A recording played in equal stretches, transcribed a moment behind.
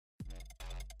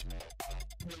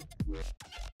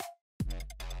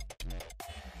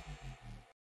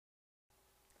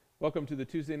Welcome to the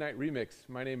Tuesday Night Remix.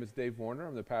 My name is Dave Warner.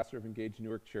 I'm the pastor of Engage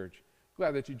Newark Church.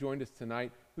 Glad that you joined us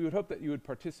tonight. We would hope that you would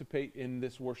participate in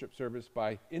this worship service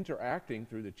by interacting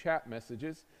through the chat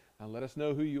messages. Let us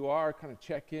know who you are, kind of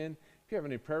check in. If you have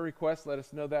any prayer requests, let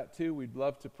us know that too. We'd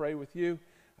love to pray with you.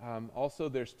 Also,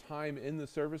 there's time in the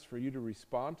service for you to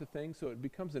respond to things, so it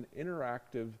becomes an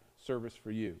interactive service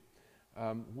for you.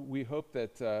 We hope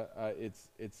that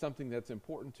it's something that's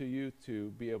important to you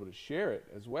to be able to share it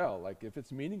as well. Like if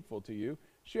it's meaningful to you,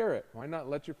 share it. Why not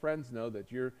let your friends know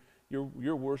that you're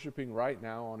worshiping right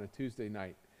now on a Tuesday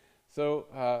night? So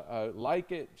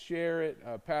like it, share it,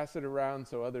 pass it around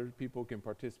so other people can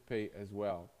participate as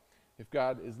well. If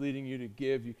God is leading you to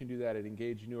give, you can do that at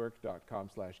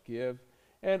engagenewark.com/give.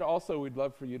 And also, we'd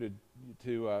love for you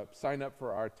to sign up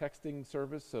for our texting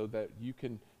service so that you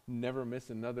can never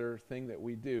miss another thing that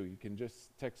we do. You can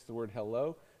just text the word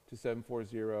hello to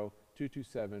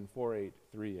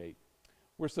 740-227-4838.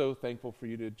 We're so thankful for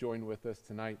you to join with us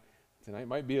tonight. Tonight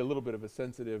might be a little bit of a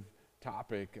sensitive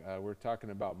topic. We're talking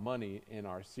about money in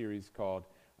our series called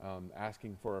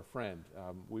Asking for a Friend.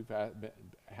 We've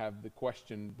have the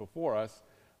question before us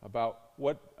about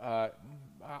what,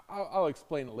 I'll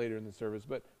explain it later in the service,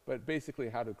 but basically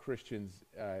how do Christians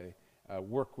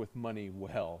work with money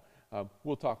well?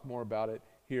 We'll talk more about it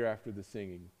here after the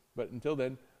singing. But until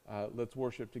then, let's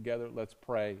worship together, let's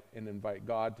pray, and invite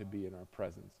God to be in our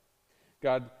presence.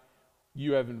 God,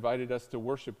 you have invited us to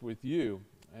worship with you,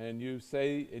 and you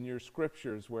say in your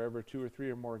scriptures, wherever 2 or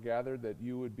 3 are more gathered, that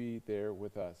you would be there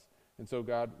with us. And so,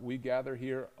 God, we gather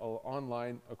here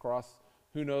online across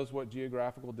who knows what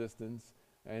geographical distance,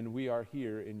 and we are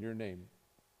here in your name.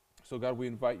 So, God, we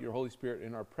invite your Holy Spirit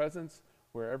in our presence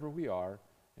wherever we are,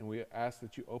 and we ask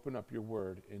that you open up your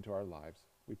word into our lives.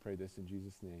 We pray this in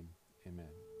Jesus' name. Amen.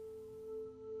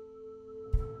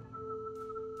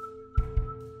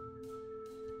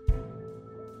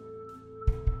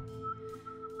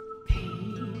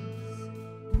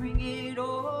 Bring it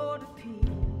all to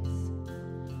peace.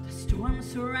 The storm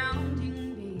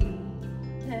surrounding me,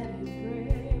 let it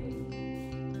break.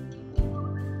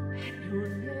 And your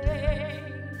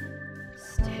name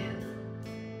still.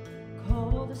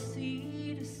 Call the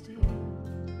sea to still,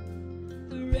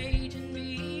 the rage in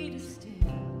me to still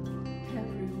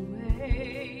every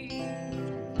wave.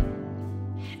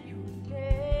 And your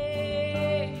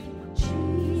name,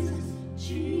 Jesus,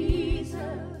 Jesus.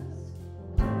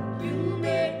 You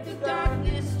make the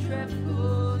darkness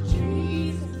tremble,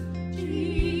 Jesus,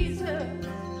 Jesus.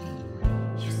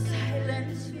 You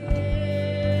silence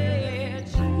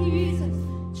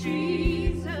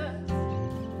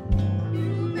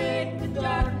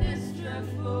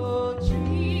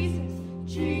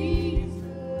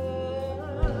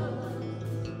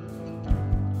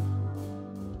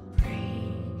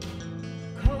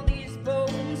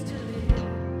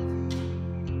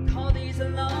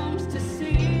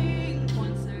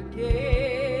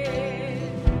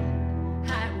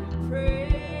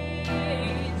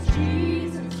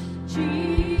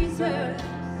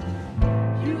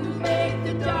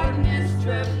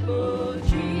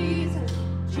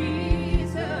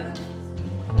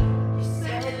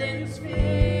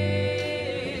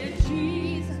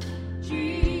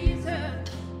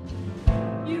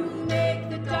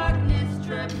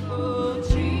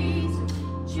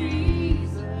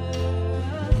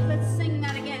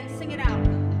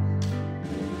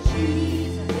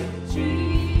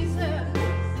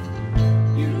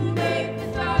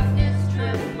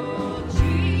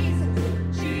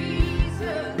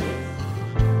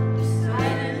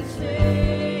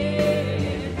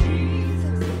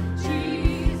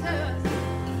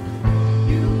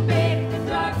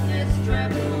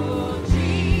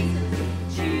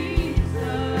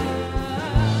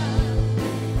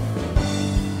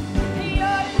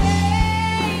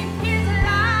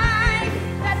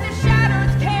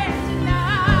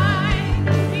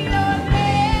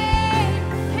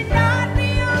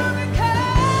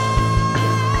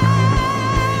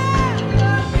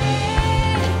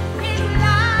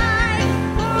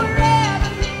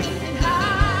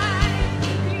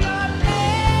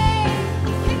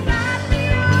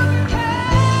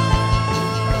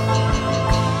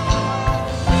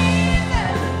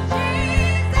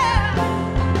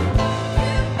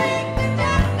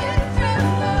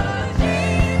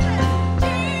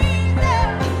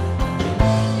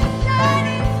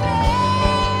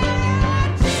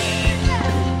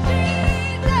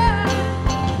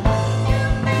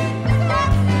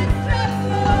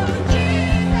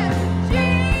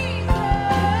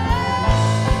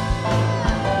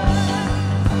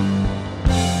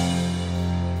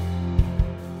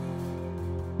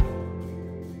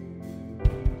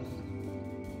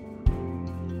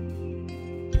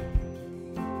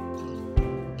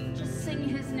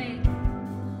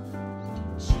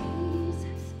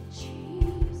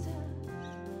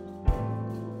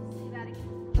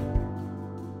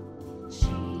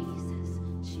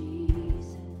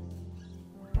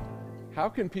How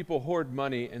can people hoard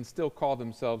money and still call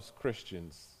themselves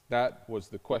Christians? That was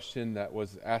the question that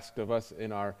was asked of us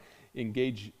in our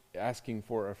Engage Asking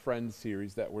for a Friend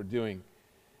series that we're doing.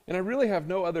 And I really have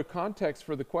no other context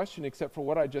for the question except for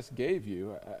what I just gave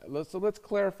you. So let's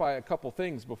clarify a couple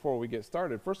things before we get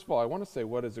started. First of all, I want to say,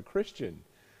 what is a Christian?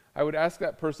 I would ask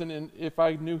that person, and if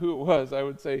I knew who it was, I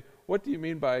would say, what do you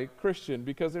mean by Christian?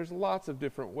 Because there's lots of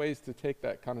different ways to take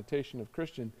that connotation of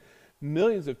Christian.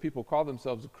 Millions of people call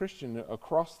themselves a Christian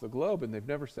across the globe, and they've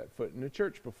never set foot in a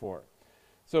church before.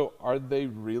 So are they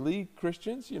really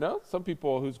Christians? You know, some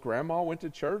people whose grandma went to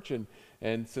church,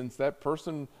 and since that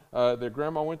person, their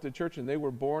grandma went to church and they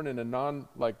were born in a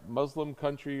non-Muslim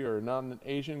country or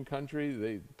non-Asian country,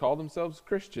 they call themselves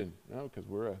Christian, because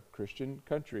we're a Christian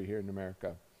country here in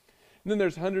America. And then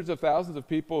there's hundreds of thousands of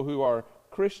people who are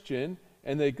Christian,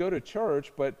 and they go to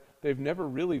church, but they've never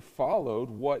really followed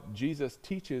what Jesus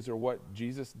teaches or what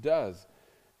Jesus does.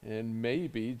 And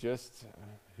maybe just,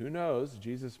 who knows,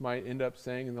 Jesus might end up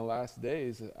saying in the last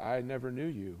days, I never knew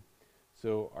you.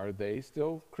 So are they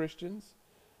still Christians?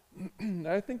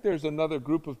 I think there's another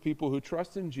group of people who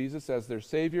trust in Jesus as their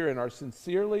Savior and are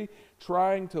sincerely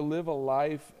trying to live a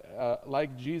life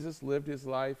like Jesus lived his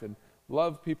life and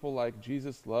love people like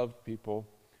Jesus loved people.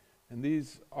 And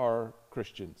these are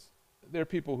Christians. They're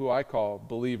people who I call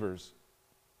believers.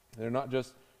 They're not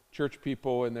just church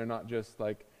people, and they're not just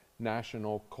like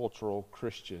national cultural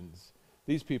Christians.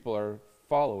 These people are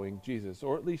following Jesus,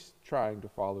 or at least trying to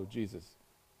follow Jesus.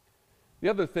 The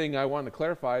other thing I want to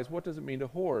clarify is, what does it mean to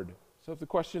hoard? So if the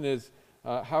question is,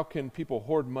 how can people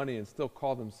hoard money and still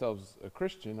call themselves a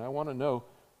Christian, I want to know,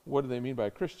 what do they mean by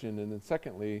Christian? And then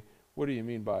secondly, what do you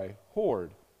mean by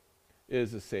hoard?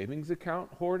 Is a savings account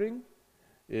hoarding?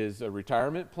 Is a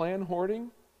retirement plan hoarding?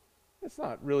 It's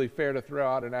not really fair to throw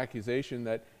out an accusation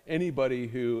that anybody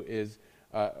who is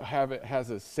has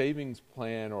a savings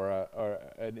plan or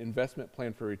an investment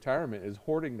plan for retirement is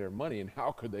hoarding their money, and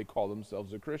how could they call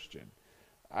themselves a Christian?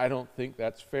 I don't think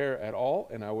that's fair at all,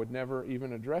 and I would never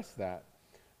even address that.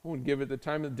 I wouldn't give it the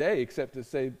time of day except to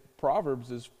say Proverbs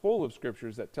is full of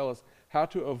scriptures that tell us how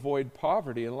to avoid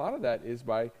poverty, and a lot of that is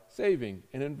by saving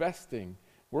and investing,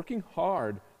 working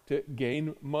hard to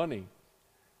gain money.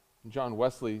 John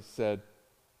Wesley said,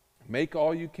 make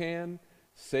all you can,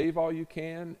 save all you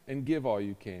can, and give all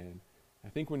you can. I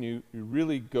think when you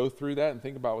really go through that and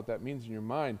think about what that means in your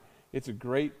mind, it's a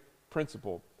great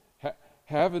principle.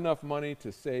 Have enough money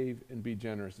to save and be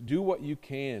generous. Do what you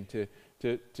can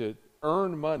to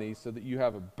earn money so that you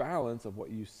have a balance of what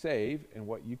you save and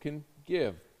what you can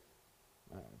give.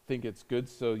 I think it's good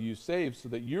so you save so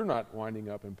that you're not winding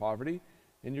up in poverty,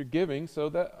 and you're giving so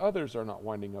that others are not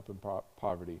winding up in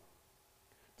poverty.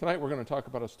 Tonight we're going to talk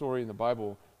about a story in the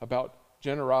Bible about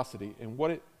generosity and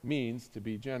what it means to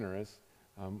be generous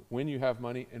when you have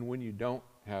money and when you don't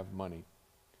have money.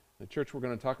 The church we're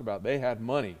going to talk about, they had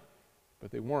money,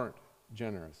 but they weren't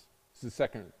generous. This is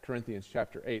 2 Corinthians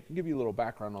chapter 8. I'll give you a little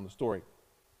background on the story.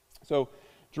 So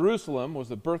Jerusalem was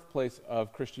the birthplace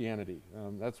of Christianity.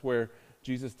 That's where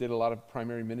Jesus did a lot of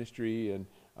primary ministry, and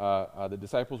the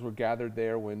disciples were gathered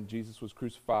there when Jesus was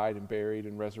crucified and buried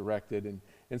and resurrected.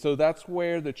 And so that's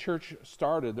where the church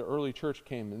started, the early church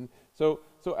came. And so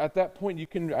at that point, you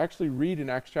can actually read in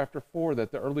Acts chapter 4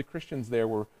 that the early Christians there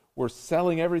were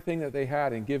selling everything that they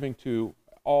had and giving to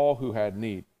all who had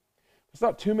need. It's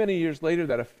not too many years later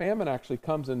that a famine actually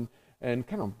comes and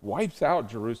kind of wipes out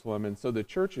Jerusalem, and so the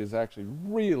church is actually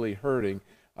really hurting.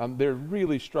 They're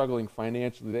really struggling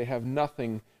financially. They have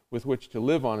nothing with which to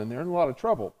live on, and they're in a lot of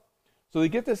trouble. So they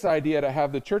get this idea to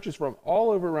have the churches from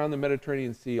all over around the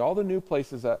Mediterranean Sea, all the new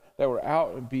places that were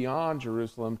out and beyond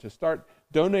Jerusalem, to start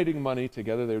donating money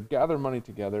together. They would gather money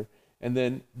together and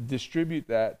then distribute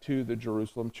that to the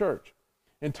Jerusalem church.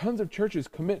 And tons of churches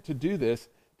commit to do this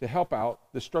to help out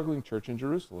the struggling church in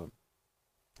Jerusalem.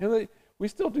 And we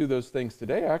still do those things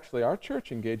today. Actually, our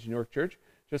church, Engage New York Church,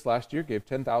 just last year gave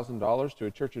 $10,000 to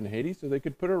a church in Haiti so they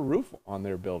could put a roof on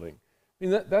their building. I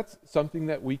mean, that's something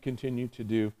that we continue to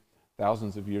do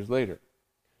thousands of years later.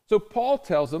 So Paul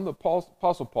tells them,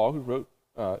 Apostle Paul, who wrote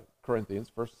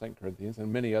Corinthians, 1st, 2nd Corinthians,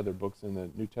 and many other books in the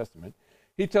New Testament,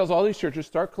 he tells all these churches,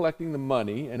 start collecting the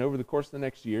money, and over the course of the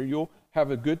next year, you'll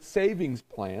have a good savings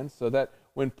plan so that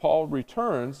when Paul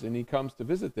returns and he comes to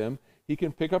visit them, he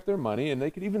can pick up their money, and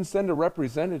they could even send a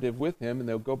representative with him, and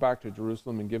they'll go back to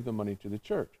Jerusalem and give the money to the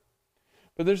church.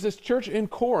 But there's this church in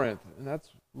Corinth, and that's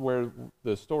where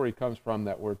the story comes from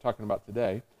that we're talking about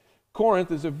today.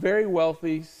 Corinth is a very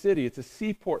wealthy city. It's a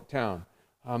seaport town.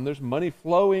 There's money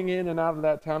flowing in and out of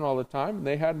that town all the time, and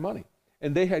they had money.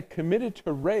 And they had committed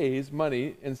to raise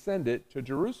money and send it to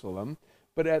Jerusalem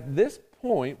But at this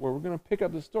point, where we're going to pick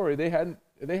up the story, they hadn't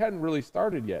really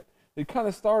started yet. They kind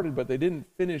of started, but they didn't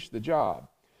finish the job.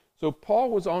 So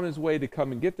Paul was on his way to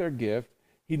come and get their gift.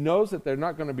 He knows that they're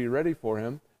not going to be ready for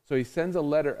him, so he sends a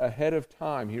letter ahead of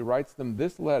time. He writes them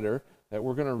this letter that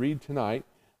we're going to read tonight,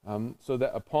 so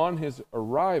that upon his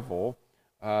arrival,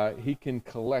 he can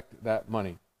collect that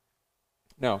money.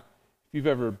 Now, if you've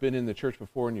ever been in the church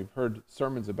before and you've heard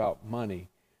sermons about money,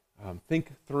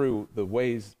 think through the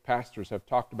ways pastors have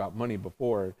talked about money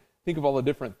before. Think of all the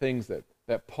different things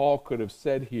that Paul could have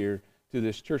said here to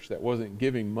this church that wasn't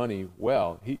giving money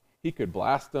well. He could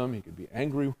blast them. He could be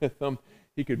angry with them.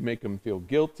 He could make them feel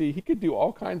guilty. He could do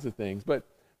all kinds of things. But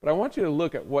I want you to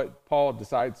look at what Paul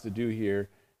decides to do here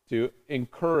to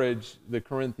encourage the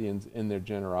Corinthians in their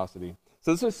generosity.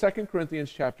 So this is 2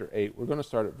 Corinthians chapter 8. We're going to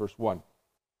start at verse 1.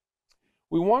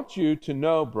 We want you to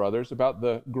know, brothers, about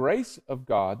the grace of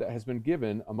God that has been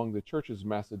given among the churches of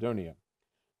Macedonia.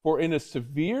 For in a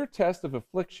severe test of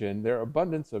affliction, their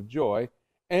abundance of joy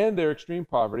and their extreme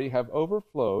poverty have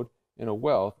overflowed in a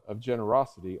wealth of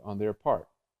generosity on their part.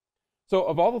 So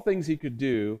of all the things he could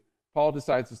do, Paul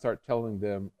decides to start telling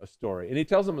them a story. And he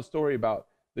tells them a story about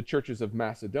the churches of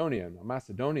Macedonia. Now,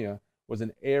 Macedonia was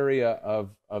an area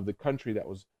of the country that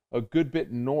was a good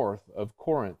bit north of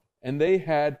Corinth. And they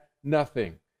had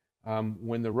nothing.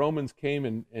 When the Romans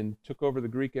came and took over the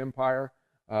Greek Empire,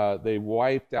 they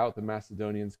wiped out the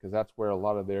Macedonians because that's where a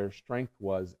lot of their strength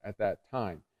was at that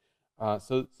time.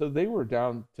 So they were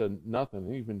down to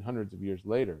nothing, even hundreds of years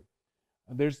later.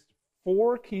 There's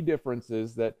 4 key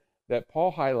differences that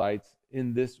Paul highlights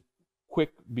in this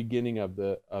quick beginning of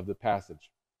the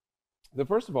passage. The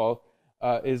first of all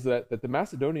is that the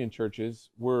Macedonian churches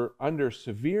were under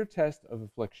severe test of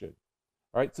affliction.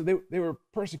 All right, so they were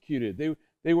persecuted.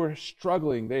 They were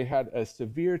struggling. They had a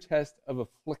severe test of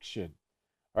affliction.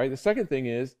 All right, the second thing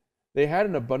is they had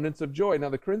an abundance of joy. Now,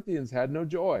 the Corinthians had no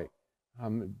joy.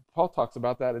 Paul talks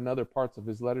about that in other parts of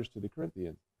his letters to the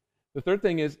Corinthians. The third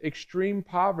thing is extreme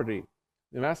poverty.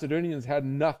 The Macedonians had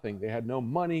nothing. They had no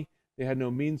money. They had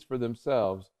no means for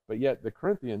themselves, but yet the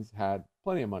Corinthians had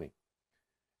plenty of money.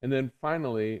 And then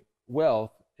finally,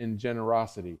 wealth and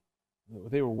generosity.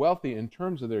 They were wealthy in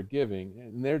terms of their giving,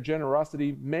 and their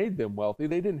generosity made them wealthy.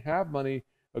 They didn't have money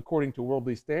according to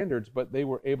worldly standards, but they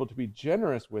were able to be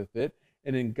generous with it,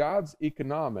 and in God's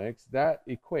economics, that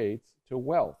equates to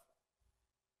wealth.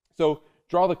 So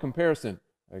draw the comparison.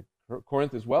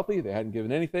 Corinth is wealthy, they hadn't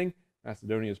given anything.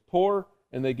 Macedonia is poor,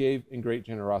 and they gave in great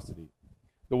generosity.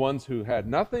 The ones who had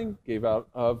nothing gave out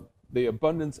of the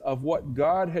abundance of what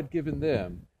God had given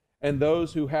them, and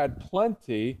those who had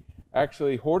plenty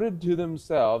actually hoarded to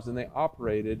themselves, and they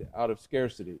operated out of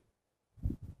scarcity.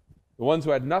 The ones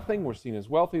who had nothing were seen as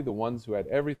wealthy. The ones who had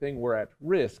everything were at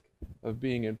risk of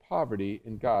being in poverty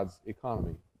in God's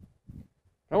economy.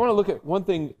 I want to look at one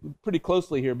thing pretty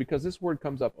closely here because this word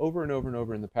comes up over and over and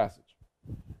over in the passage.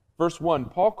 Verse 1,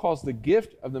 Paul calls the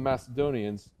gift of the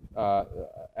Macedonians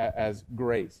as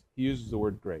grace. He uses the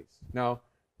word grace. Now,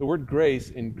 the word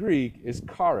grace in Greek is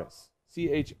charis,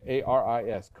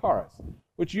 C-H-A-R-I-S, charis,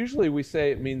 which usually we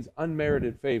say it means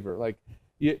unmerited favor. Like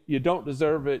you don't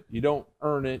deserve it, you don't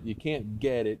earn it, you can't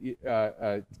get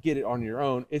it on your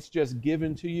own. It's just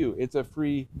given to you. It's a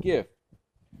free gift.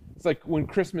 It's like when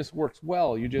Christmas works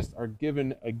well, you just are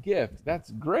given a gift.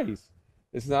 That's grace.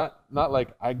 It's not like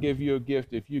I give you a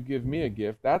gift if you give me a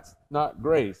gift. That's not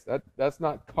grace. That's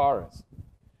not charis.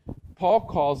 Paul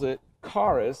calls it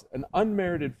charis, an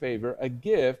unmerited favor, a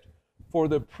gift for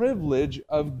the privilege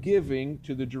of giving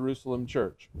to the Jerusalem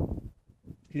church.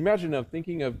 Can you imagine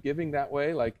thinking of giving that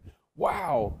way? Like,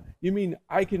 wow, you mean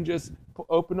I can just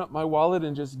open up my wallet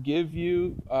and just give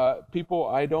you people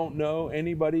I don't know,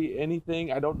 anybody,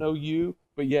 anything, I don't know you,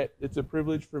 but yet it's a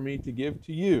privilege for me to give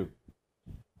to you.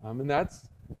 And that's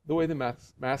the way the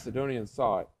Macedonians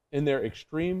saw it. In their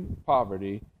extreme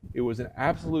poverty, it was an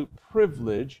absolute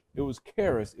privilege, it was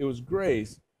charis, it was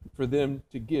grace for them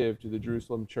to give to the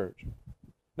Jerusalem church.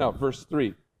 Now, verse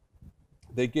 3,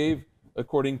 they gave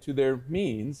according to their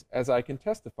means, as I can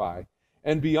testify,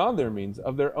 and beyond their means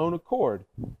of their own accord,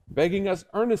 begging us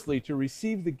earnestly to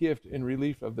receive the gift in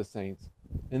relief of the saints.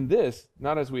 And this,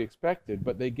 not as we expected,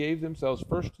 but they gave themselves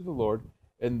first to the Lord,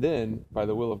 and then, by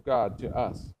the will of God, to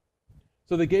us.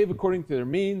 So they gave according to their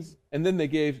means, and then they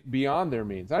gave beyond their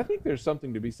means. I think there's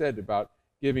something to be said about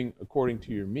giving according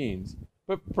to your means,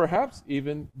 but perhaps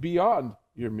even beyond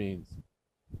your means.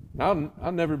 Now,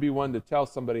 I'll never be one to tell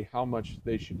somebody how much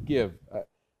they should give.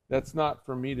 That's not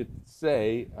for me to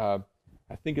say.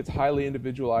 I think it's highly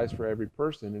individualized for every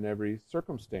person in every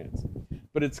circumstance.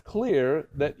 But it's clear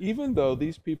that even though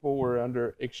these people were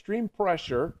under extreme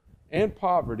pressure and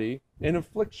poverty and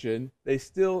affliction, they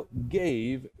still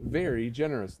gave very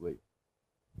generously.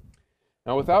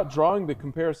 Now, without drawing the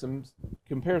comparison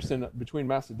between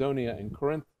Macedonia and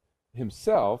Corinth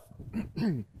himself,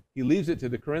 he leaves it to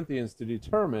the Corinthians to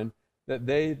determine that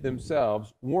they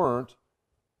themselves weren't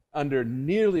under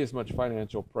nearly as much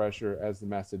financial pressure as the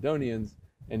Macedonians,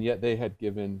 and yet they had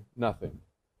given nothing.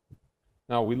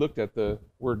 Now, we looked at the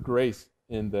word grace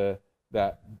in the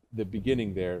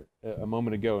beginning there a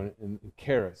moment ago in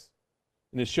charis.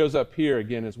 And it shows up here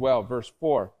again as well, verse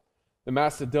 4. The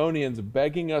Macedonians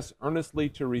begging us earnestly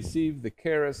to receive the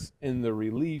charis in the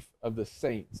relief of the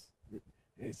saints.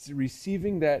 It's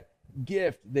receiving that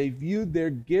gift. They viewed their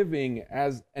giving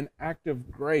as an act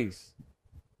of grace.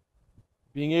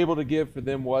 Being able to give for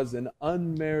them was an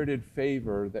unmerited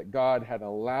favor that God had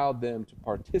allowed them to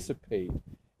participate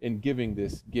in giving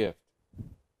this gift.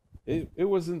 It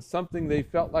wasn't something they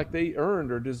felt like they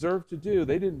earned or deserved to do.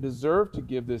 They didn't deserve to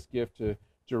give this gift to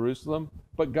Jerusalem,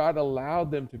 but God allowed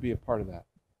them to be a part of that.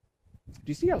 Do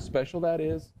you see how special that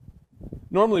is?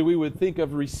 Normally we would think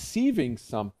of receiving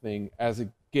something as a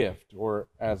gift or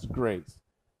as grace,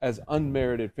 as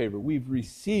unmerited favor. We've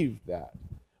received that.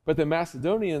 But the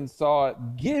Macedonians saw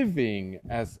giving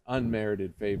as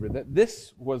unmerited favor, that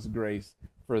this was grace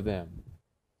for them.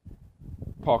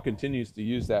 Paul continues to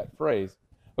use that phrase.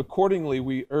 Accordingly,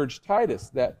 we urge Titus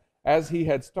that as he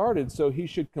had started, so he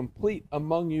should complete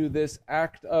among you this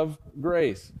act of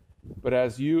grace. But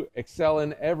as you excel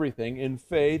in everything, in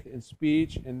faith, in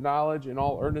speech, in knowledge, in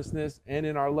all earnestness, and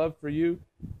in our love for you,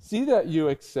 see that you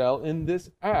excel in this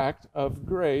act of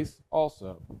grace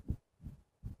also.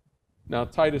 Now,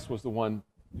 Titus was the one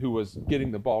who was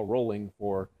getting the ball rolling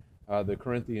for the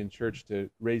Corinthian church to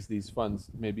raise these funds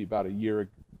maybe about a year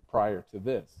prior to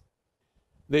this.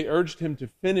 They urged him to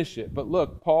finish it. But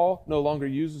look, Paul no longer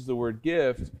uses the word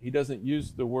gift. He doesn't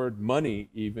use the word money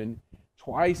even.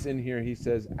 Twice in here he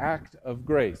says act of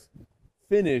grace.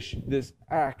 Finish this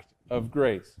act of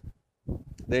grace.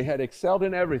 They had excelled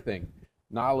in everything.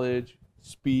 Knowledge,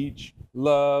 speech,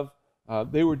 love.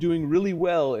 They were doing really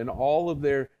well in all of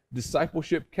their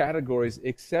discipleship categories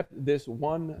except this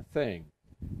one thing.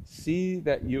 See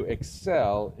that you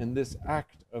excel in this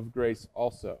act of grace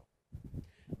also.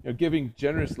 Giving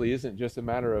generously isn't just a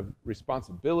matter of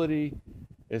responsibility.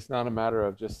 It's not a matter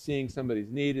of just seeing somebody's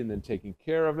need and then taking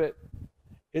care of it.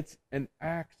 It's an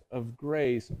act of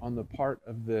grace on the part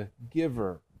of the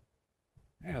giver.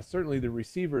 Yeah, certainly the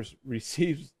receiver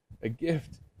receives a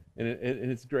gift and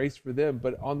it's grace for them,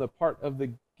 but on the part of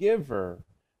the giver,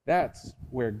 that's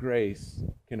where grace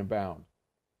can abound.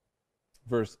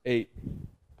 Verse 8,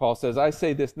 Paul says, I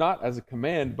say this not as a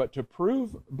command, but to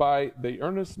prove by the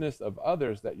earnestness of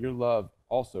others that your love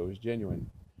also is genuine.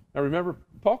 Now remember,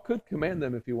 Paul could command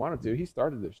them if he wanted to. He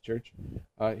started this church.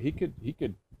 He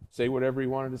could say whatever he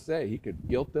wanted to say. He could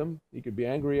guilt them. He could be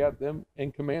angry at them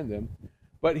and command them.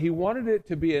 But he wanted it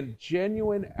to be a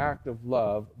genuine act of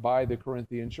love by the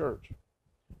Corinthian church.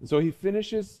 And so he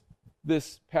finishes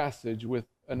this passage with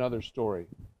another story.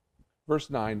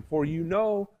 Verse 9, for you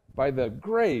know by the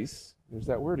grace, there's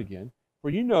that word again, for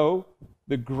you know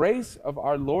the grace of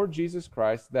our Lord Jesus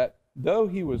Christ, that though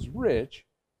he was rich,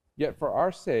 yet for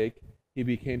our sake he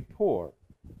became poor,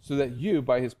 so that you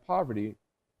by his poverty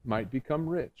might become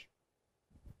rich.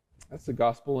 That's the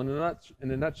gospel in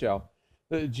a nutshell.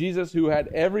 Jesus, who had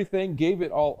everything, gave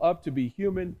it all up to be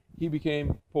human. He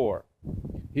became poor.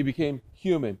 He became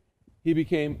human. He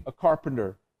became a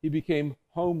carpenter. He became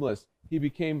homeless. He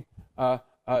became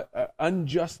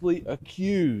unjustly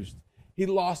accused. He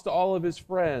lost all of his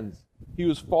friends. He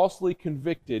was falsely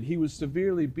convicted. He was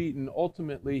severely beaten.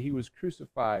 Ultimately, he was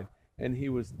crucified and he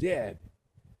was dead.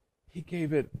 He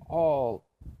gave it all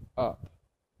up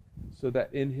so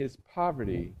that in his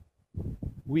poverty,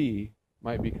 we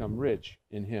might become rich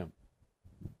in him.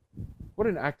 What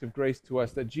an act of grace to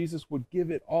us that Jesus would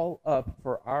give it all up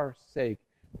for our sake,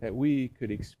 that we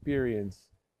could experience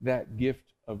that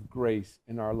gift of grace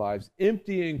in our lives,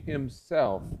 emptying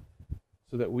himself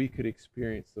so that we could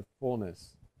experience the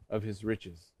fullness of his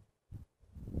riches.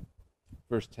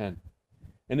 Verse 10,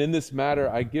 and in this matter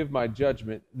I give my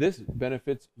judgment. This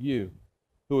benefits you,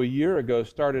 who a year ago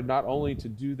started not only to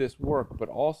do this work, but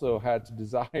also had to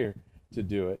desire to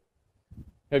do it.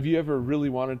 Have you ever really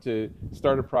wanted to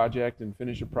start a project and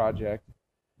finish a project,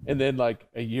 and then like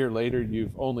a year later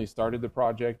you've only started the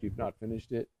project, you've not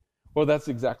finished it? Well, that's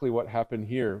exactly what happened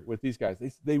here with these guys.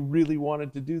 They really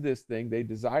wanted to do this thing. They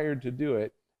desired to do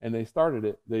it, and they started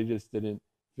it. They just didn't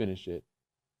finish it.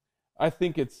 I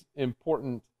think it's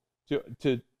important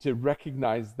to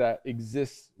recognize that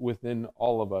exists within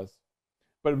all of us.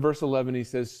 But in verse 11, he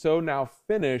says, so now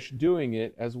finish doing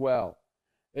it as well.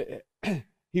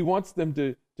 He wants them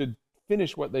to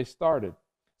finish what they started,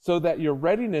 so that your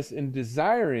readiness in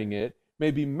desiring it may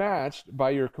be matched by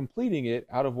your completing it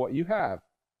out of what you have.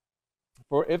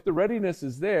 For if the readiness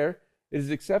is there, it is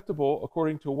acceptable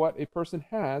according to what a person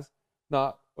has,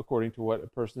 not according to what a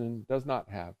person does not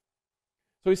have.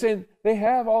 So he's saying they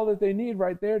have all that they need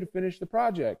right there to finish the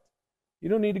project. You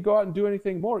don't need to go out and do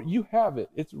anything more. You have it.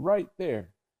 It's right there.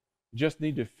 You just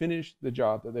need to finish the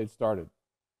job that they'd started.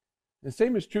 The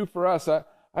same is true for us.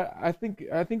 I think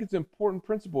it's an important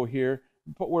principle here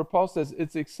where Paul says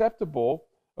it's acceptable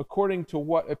according to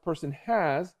what a person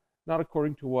has, not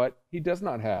according to what he does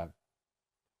not have.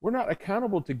 We're not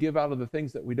accountable to give out of the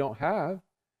things that we don't have.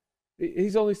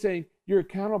 He's only saying you're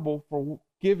accountable for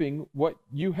giving what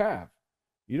you have.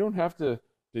 You don't have to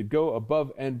go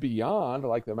above and beyond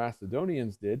like the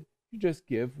Macedonians did. You just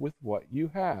give with what you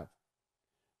have.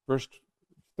 Verse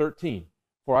 13,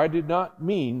 for I did not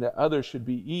mean that others should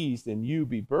be eased and you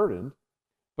be burdened,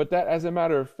 but that as a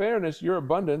matter of fairness, your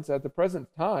abundance at the present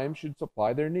time should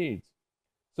supply their needs,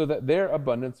 so that their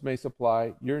abundance may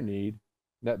supply your need,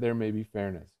 that there may be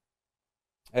fairness.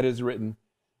 It is written,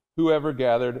 whoever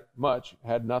gathered much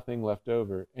had nothing left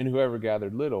over, and whoever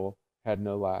gathered little had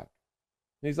no lack.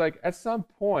 And he's like, at some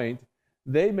point,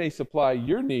 they may supply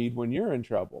your need when you're in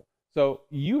trouble. So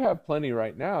you have plenty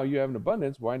right now, you have an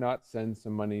abundance, why not send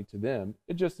some money to them?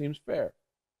 It just seems fair.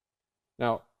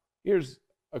 Now, here's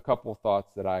a couple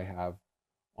thoughts that I have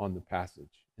on the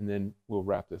passage, and then we'll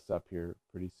wrap this up here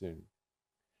pretty soon.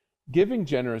 Giving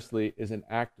generously is an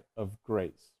act of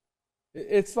grace.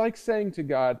 It's like saying to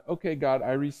God, okay, God,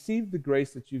 I received the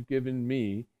grace that you've given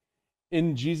me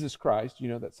in Jesus Christ,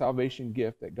 that salvation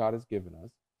gift that God has given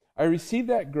us. I receive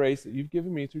that grace that you've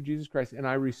given me through Jesus Christ, and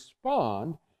I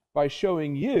respond by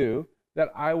showing you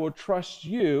that I will trust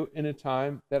you in a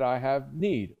time that I have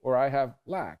need or I have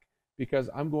lack, because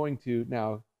I'm going to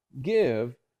now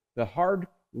give the hard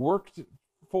worked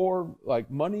for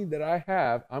money that I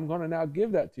have. I'm going to now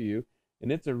give that to you,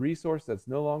 and it's a resource that's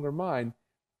no longer mine.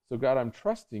 So God, I'm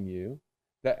trusting you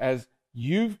that as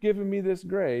you've given me this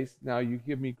grace, now you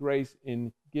give me grace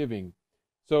in giving.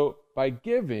 So by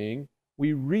giving,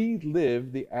 we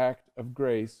relive the act of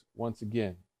grace once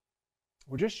again.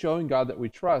 We're just showing God that we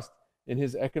trust in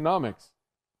his economics.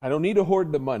 I don't need to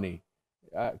hoard the money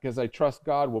because I trust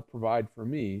God will provide for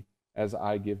me as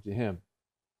I give to him.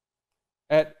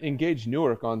 At Engage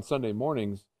Newark on Sunday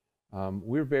mornings,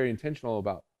 we're very intentional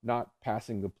about not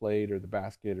passing the plate or the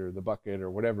basket or the bucket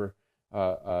or whatever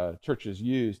churches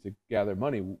use to gather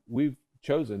money. We've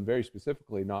chosen very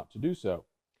specifically not to do so.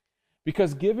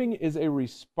 Because giving is a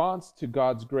response to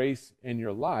God's grace in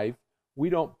your life, we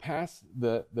don't pass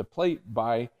the plate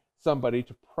by somebody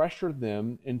to pressure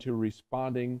them into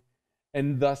responding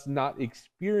and thus not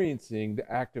experiencing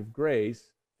the act of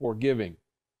grace for giving.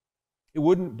 It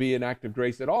wouldn't be an act of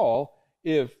grace at all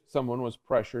if someone was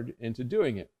pressured into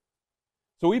doing it.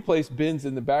 So we place bins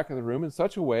in the back of the room in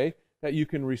such a way that you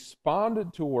can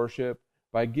respond to worship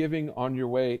by giving on your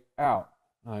way out.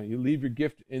 You leave your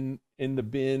gift in the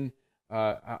bin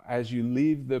as you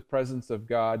leave the presence of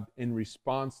God in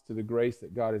response to the grace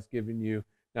that God has given you.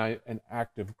 Now an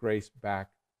act of grace back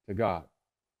to God.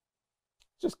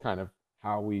 It's just kind of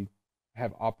how we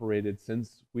have operated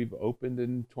since we've opened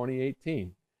in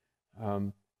 2018.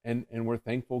 And we're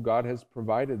thankful God has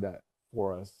provided that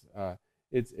for us.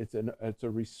 It's a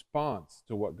response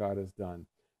to what God has done.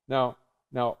 Now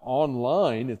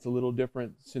online, it's a little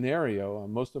different scenario.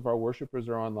 Most of our worshipers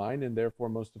are online, and therefore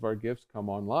most of our gifts come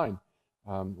online.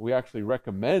 We actually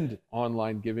recommend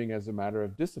online giving as a matter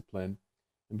of discipline.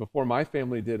 And before my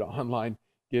family did online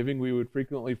giving, we would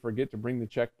frequently forget to bring the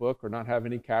checkbook or not have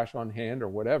any cash on hand or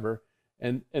whatever.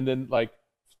 And then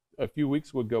a few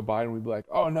weeks would go by and we'd be like,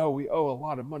 oh no, we owe a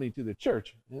lot of money to the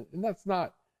church. And that's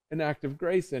not an act of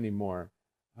grace anymore.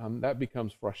 That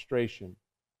becomes frustration.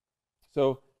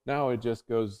 So now it just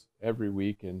goes every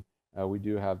week, and we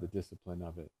do have the discipline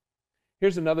of it.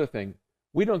 Here's another thing.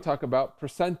 We don't talk about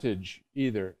percentage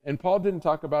either. And Paul didn't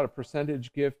talk about a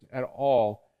percentage gift at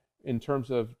all in terms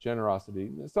of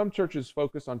generosity. Some churches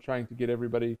focus on trying to get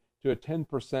everybody to a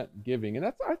 10% giving. And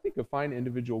that's, I think, a fine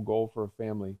individual goal for a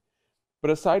family.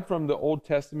 But aside from the Old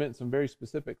Testament, some very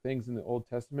specific things in the Old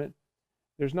Testament,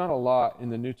 there's not a lot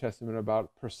in the New Testament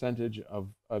about percentage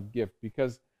of gift,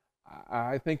 because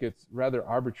I think it's rather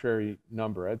arbitrary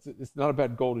number. It's not a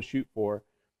bad goal to shoot for,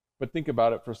 but think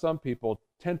about it. For some people,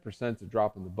 10% is a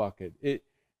drop in the bucket.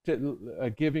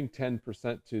 Giving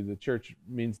 10% to the church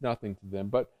means nothing to them.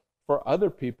 But for other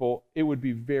people, it would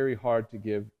be very hard to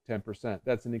give 10%.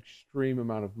 That's an extreme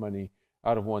amount of money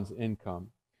out of one's income.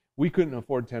 We couldn't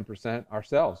afford 10%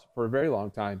 ourselves for a very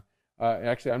long time.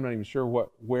 Actually, I'm not even sure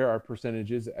where our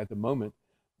percentage is at the moment.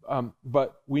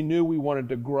 But we knew we wanted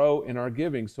to grow in our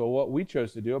giving. So what we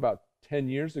chose to do about 10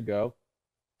 years ago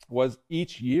was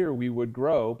each year we would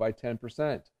grow by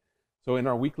 10%. So in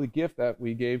our weekly gift that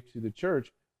we gave to the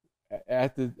church,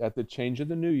 at the change of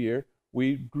the new year,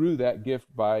 we grew that gift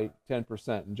by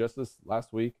 10%. And just this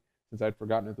last week, since I'd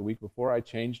forgotten it the week before, I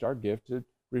changed our gift to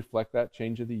reflect that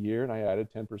change of the year, and I added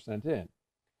 10% in.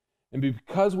 And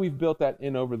because we've built that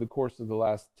in over the course of the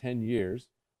last 10 years,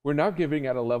 we're now giving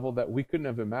at a level that we couldn't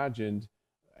have imagined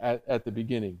at the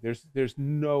beginning. There's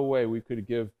no way we could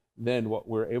give then what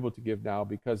we're able to give now,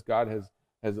 because God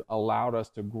has allowed us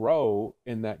to grow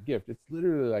in that gift. It's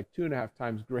literally like 2.5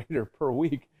 times greater per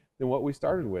week than what we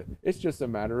started with. It's just a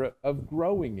matter of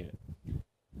growing it.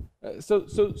 So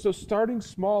starting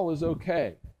small is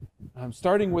okay.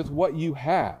 Starting with what you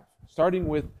have, starting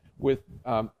with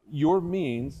your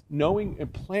means, knowing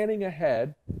and planning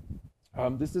ahead.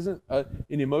 This isn't an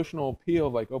emotional appeal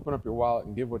of like open up your wallet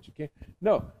and give what you can.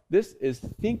 No, this is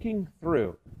thinking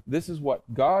through. This is what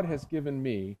God has given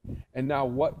me, and now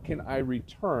what can I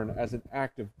return as an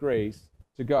act of grace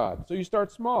to God? So you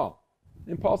start small.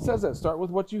 And Paul says that, start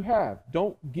with what you have.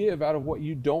 Don't give out of what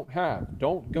you don't have.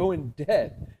 Don't go in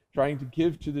debt trying to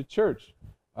give to the church.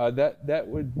 That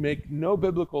would make no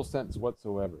biblical sense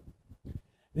whatsoever.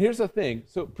 And here's the thing.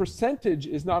 So percentage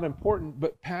is not important,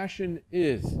 but passion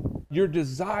is. Your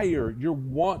desire, your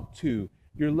want to,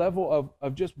 your level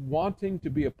of just wanting to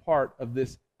be a part of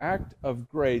this act of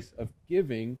grace, of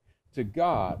giving to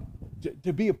God,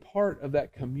 to be a part of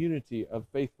that community of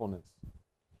faithfulness.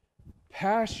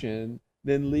 Passion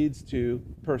then leads to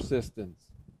persistence,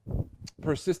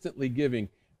 persistently giving.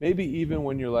 Maybe even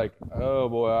when you're like, oh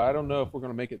boy, I don't know if we're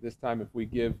going to make it this time if we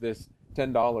give this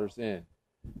 $10 in.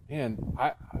 Man,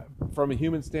 I from a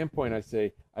human standpoint, I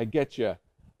say, I get you.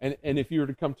 And if you were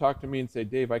to come talk to me and say,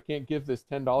 Dave, I can't give this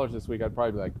 $10 this week, I'd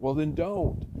probably be like, well, then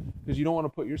don't, because you don't want to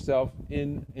put yourself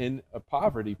in a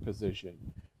poverty position.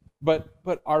 But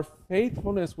our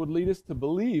faithfulness would lead us to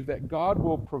believe that God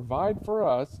will provide for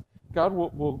us, God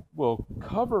will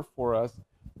cover for us.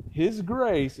 His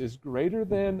grace is greater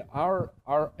than our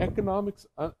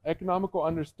economical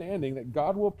understanding, that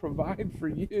God will provide for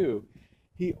you.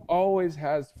 He always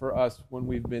has for us when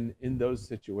we've been in those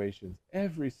situations,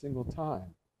 every single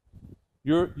time.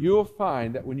 You'll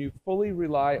find that when you fully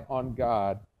rely on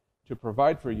God to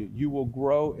provide for you, you will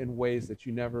grow in ways that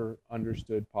you never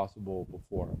understood possible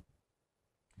before.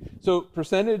 So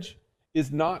percentage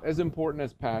is not as important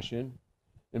as passion,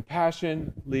 and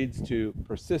passion leads to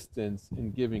persistence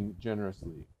in giving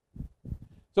generously.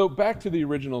 So back to the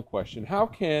original question, how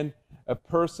can a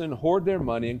person hoard their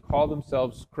money and call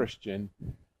themselves Christian?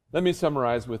 Let me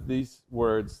summarize with these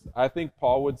words. I think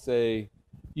Paul would say,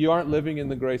 you aren't living in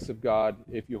the grace of God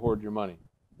if you hoard your money.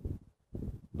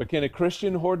 But can a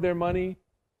Christian hoard their money?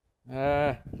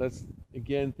 Let's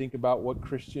again think about what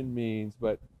Christian means,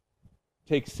 but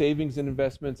take savings and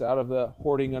investments out of the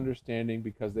hoarding understanding,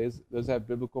 because those have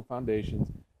biblical foundations.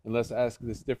 And let's ask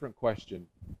this different question.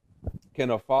 Can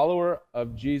a follower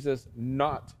of Jesus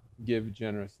not give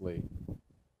generously?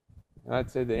 And I'd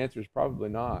say the answer is probably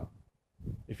not.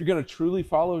 If you're going to truly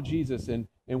follow Jesus and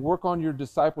work on your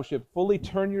discipleship, fully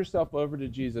turn yourself over to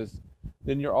Jesus,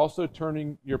 then you're also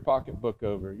turning your pocketbook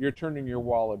over. You're turning your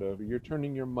wallet over. You're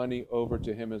turning your money over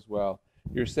to Him as well.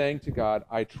 You're saying to God,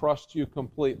 I trust you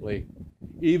completely,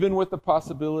 even with the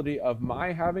possibility of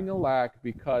my having a lack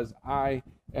because I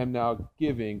am now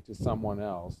giving to someone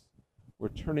else. We're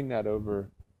turning that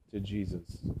over to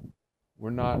Jesus.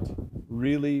 We're not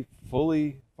really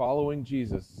fully following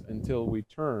Jesus until we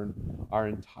turn our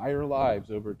entire lives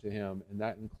over to Him, and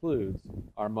that includes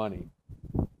our money.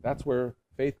 That's where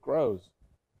faith grows.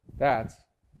 That's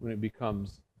when it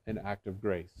becomes an act of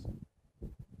grace.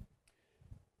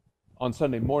 On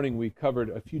Sunday morning, we covered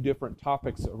a few different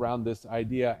topics around this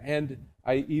idea, and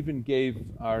I even gave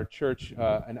our church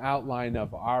an outline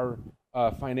of our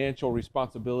financial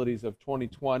responsibilities of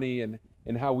 2020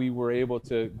 and how we were able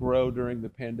to grow during the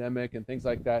pandemic and things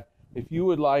like that. If you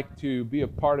would like to be a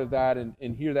part of that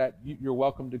and hear that, you're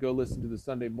welcome to go listen to the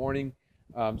Sunday morning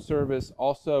service.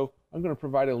 Also, I'm going to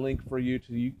provide a link for you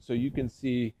so you can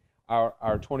see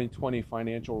our 2020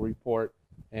 financial report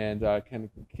and can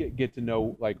get to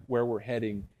know like where we're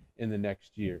heading in the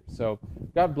next year. So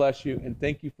God bless you, and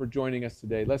thank you for joining us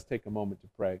today. Let's take a moment to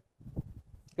pray.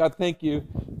 God, thank you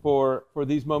for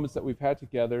these moments that we've had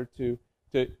together to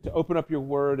open up your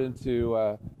word and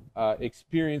to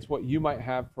experience what you might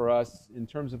have for us in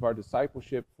terms of our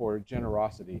discipleship for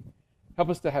generosity. Help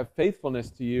us to have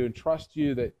faithfulness to you and trust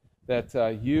you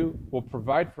that you will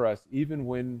provide for us even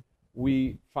when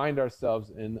we find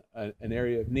ourselves in an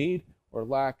area of need or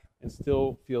lack and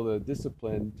still feel the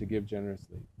discipline to give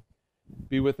generously.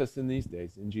 Be with us in these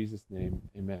days. In Jesus' name,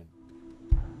 amen.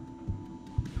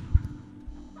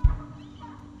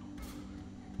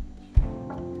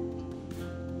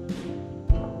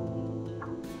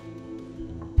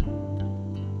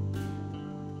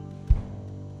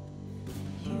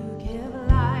 You give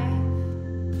life,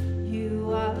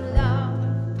 you are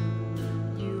love,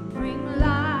 you bring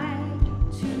light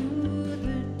to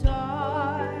the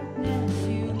darkness,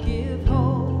 you give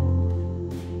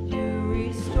hope, you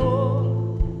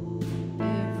restore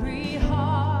every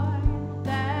heart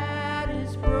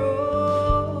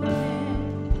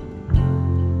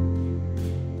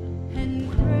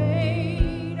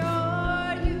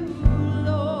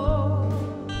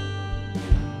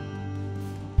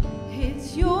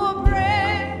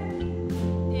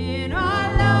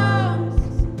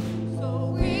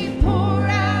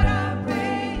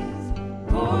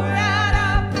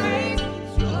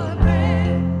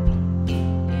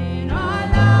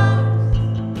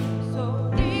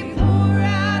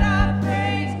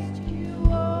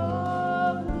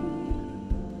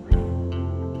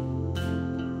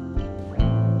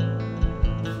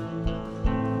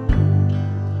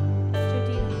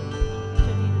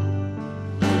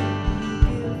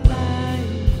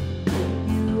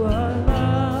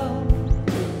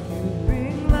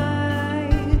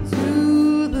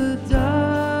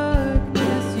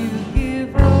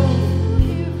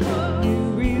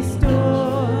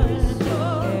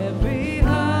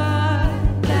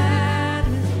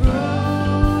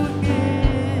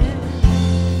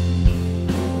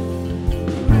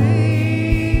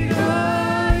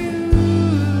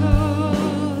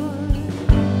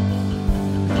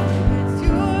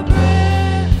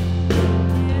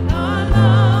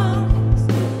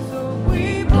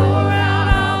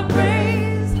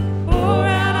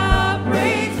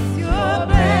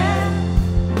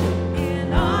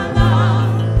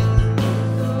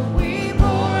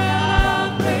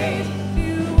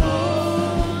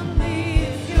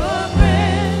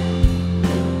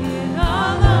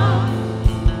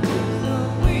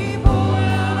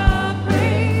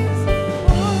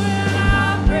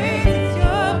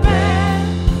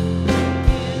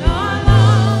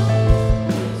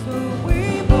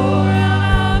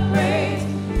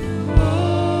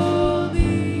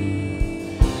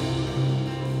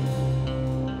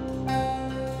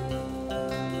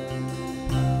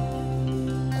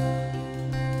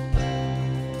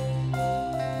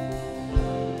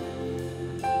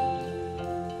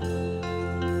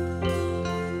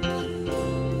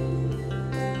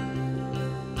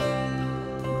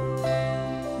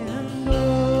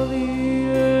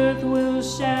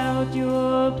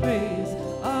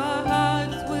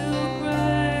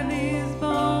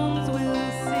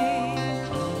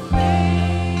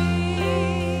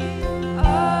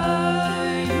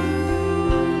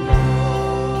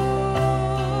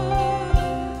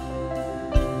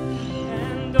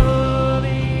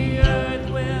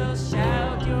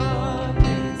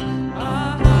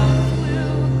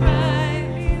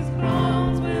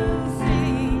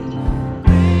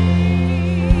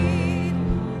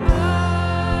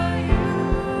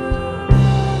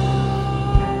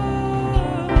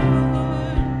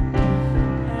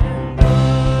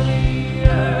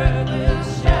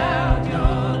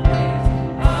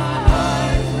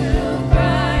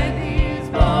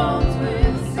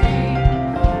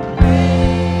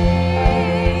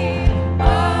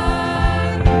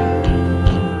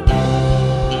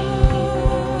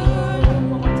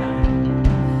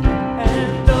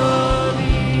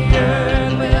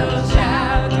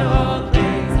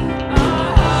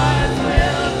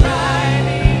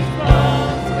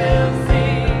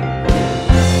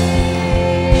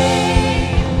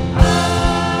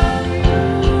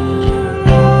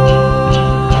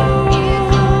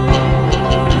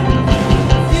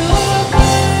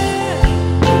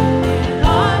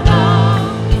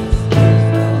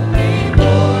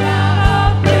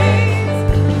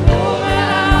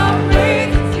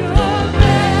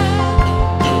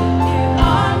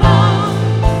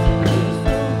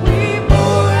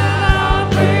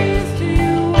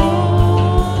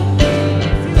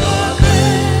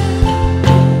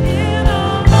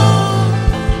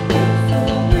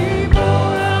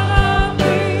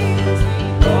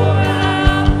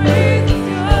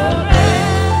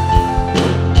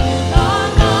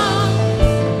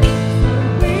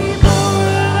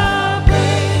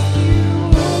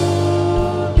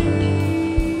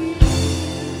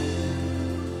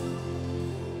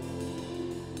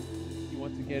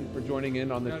for joining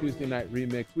in on the Tuesday Night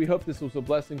Remix. We hope this was a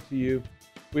blessing to you.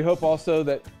 We hope also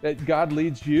that God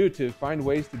leads you to find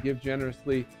ways to give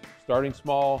generously, starting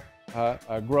small,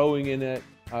 growing in it,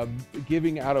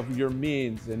 giving out of your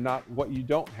means and not what you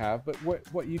don't have, but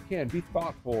what you can. Be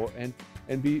thoughtful and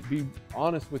be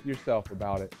honest with yourself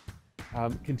about it.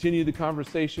 Continue the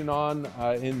conversation on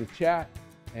in the chat.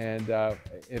 And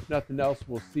if nothing else,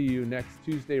 we'll see you next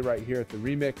Tuesday right here at the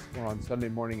Remix or on Sunday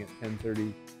morning at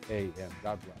 10:30 a.m.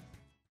 God bless.